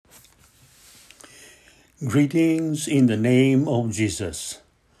Greetings in the name of Jesus.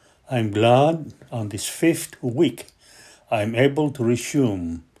 I'm glad on this fifth week I'm able to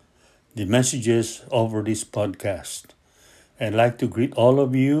resume the messages over this podcast. I'd like to greet all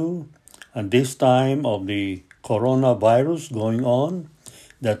of you at this time of the coronavirus going on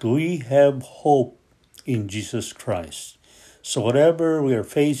that we have hope in Jesus Christ. So whatever we are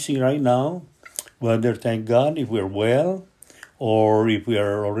facing right now, whether thank God if we're well or if we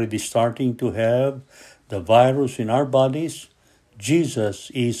are already starting to have the virus in our bodies,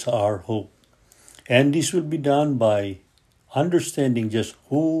 Jesus is our hope. And this will be done by understanding just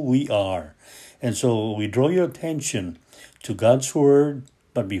who we are. And so we draw your attention to God's Word.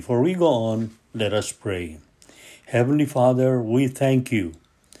 But before we go on, let us pray. Heavenly Father, we thank you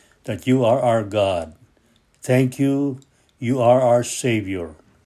that you are our God. Thank you, you are our Savior.